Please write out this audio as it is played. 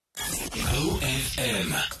OFM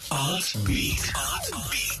Art Beat.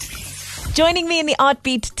 Joining me in the Art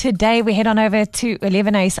Beat today, we head on over to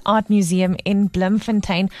Oliewenhuis Art Museum in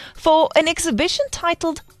Bloemfontein for an exhibition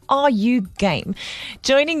titled Are You Game?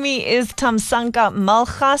 Joining me is Thamsanqa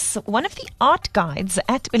Malgas, one of the art guides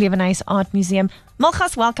at Oliewenhuis Art Museum.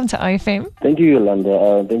 Malgas, welcome to OFM. Thank you,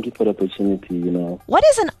 Yolanda. Thank you for the opportunity, What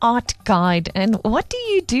is an art guide and what do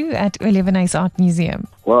you do at Oliewenhuis Art Museum?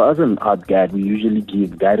 Well, as an art guide, we usually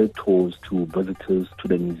give guided tours to visitors to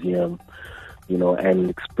the museum, and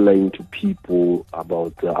explain to people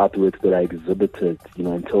about the artworks that are exhibited,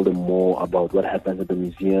 and tell them more about what happens at the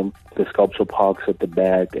museum, the sculpture parks at the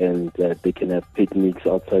back, and they can have picnics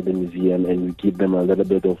outside the museum, and we give them a little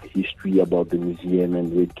bit of history about the museum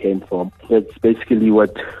and where it came from. That's basically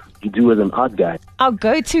what you do as an art guide. Our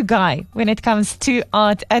go-to guy when it comes to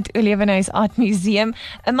art at Oliewenhuis Art Museum.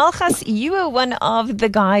 Malgas, you were one of the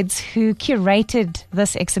guides who curated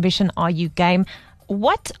this exhibition, Are You Game?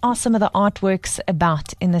 What are some of the artworks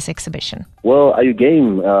about in this exhibition? Well, Are You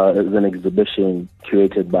Game is an exhibition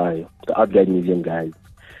curated by the Art Guide Museum guys.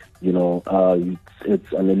 It's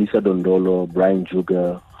Annalisa Dondolo, Brian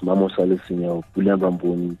Juga, Mamo Salisinyo, William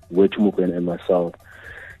Ramboni, Wetumuku, and myself.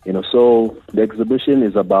 So the exhibition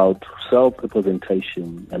is about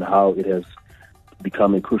self-representation and how it has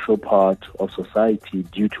become a crucial part of society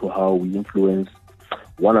due to how we influence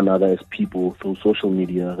one another as people through social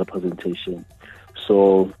media representation.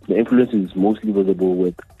 So the influence is mostly visible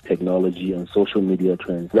with technology and social media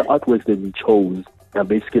trends. The artworks that we chose are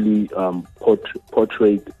basically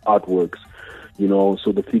portrait artworks.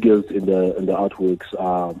 So the figures in the artworks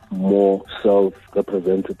are more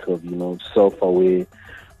self-representative, self-aware.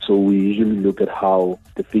 So we usually look at how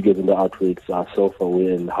the figures in the artworks are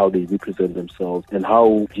self-aware and how they represent themselves and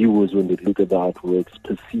how viewers, when they look at the artworks,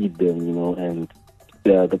 perceive them, and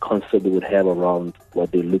the concept they would have around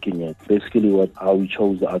what they're looking at. Basically how we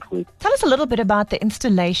chose the artwork. Tell us a little bit about the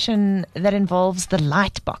installation that involves the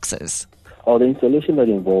light boxes. The installation that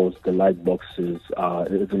involves the light boxes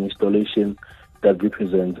is an installation that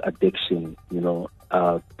represents addiction,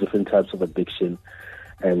 different types of addiction,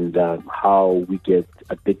 and how we get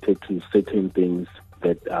addicted to certain things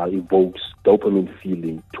that evokes dopamine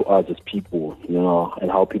feeling to us as people, and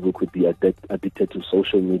how people could be addicted to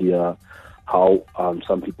social media, how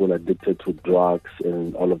some people are addicted to drugs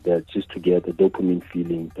and all of that just to get a dopamine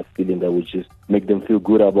feeling, a feeling that would just make them feel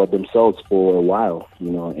good about themselves for a while,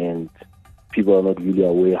 and people are not really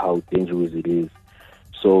aware how dangerous it is.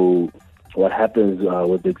 So what happens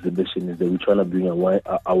with the exhibition is that we're trying to bring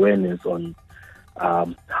awareness on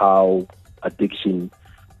how addiction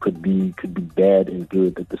could be bad and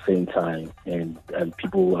good at the same time, and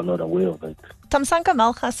people are not aware of it. Thamsanqa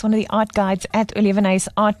Malgas, one of the art guides at Oliewenhuis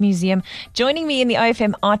Art Museum, joining me in the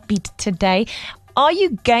OFM Art Beat today. Are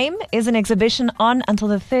You Game is an exhibition on until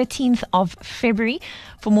the 13th of February.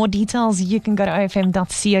 For more details, you can go to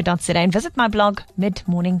ofm.co.za and visit my blog, Mid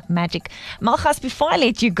Morning Magic. Malgas, before I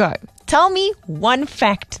let you go, tell me one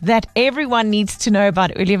fact that everyone needs to know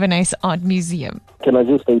about Oliewenhuis Art Museum. Can I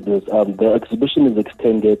just say this? The exhibition is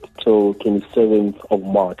extended till 27th of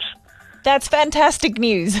March. That's fantastic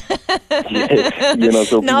news. Yes,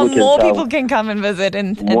 so now more people can come and visit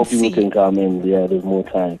and more see. People can come and there's more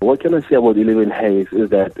time. What can I say about Oliewenhuis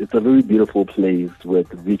is that it's a very beautiful place with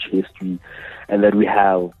rich history, and that we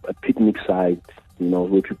have a picnic site,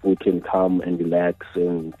 where people can come and relax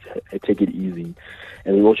and take it easy.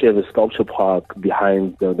 And we also have a sculpture park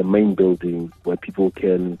behind the main building where people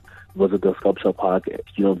can visit the sculpture park,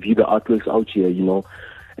 view the artworks out here,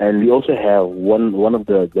 And we also have one of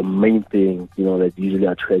the main things, that usually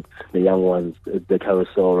attracts the young ones is the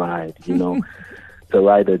carousel ride, the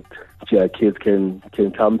ride that kids can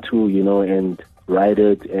come to, and ride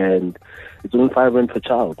it, and it's only 5 rand per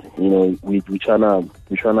child. We're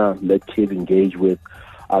tryna let kids engage with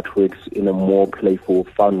artworks in a more playful,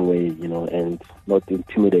 fun way, and not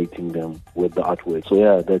intimidating them with the artwork. So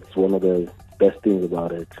yeah, that's one of the best things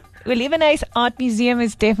about it. Oliewenhuis Art Museum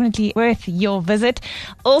is definitely worth your visit.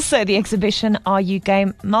 Also, the exhibition Are You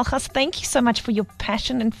Game? Malgas, thank you so much for your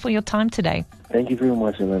passion and for your time today. Thank you very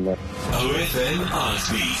much, Yolanda. OFM Art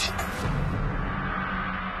Beat.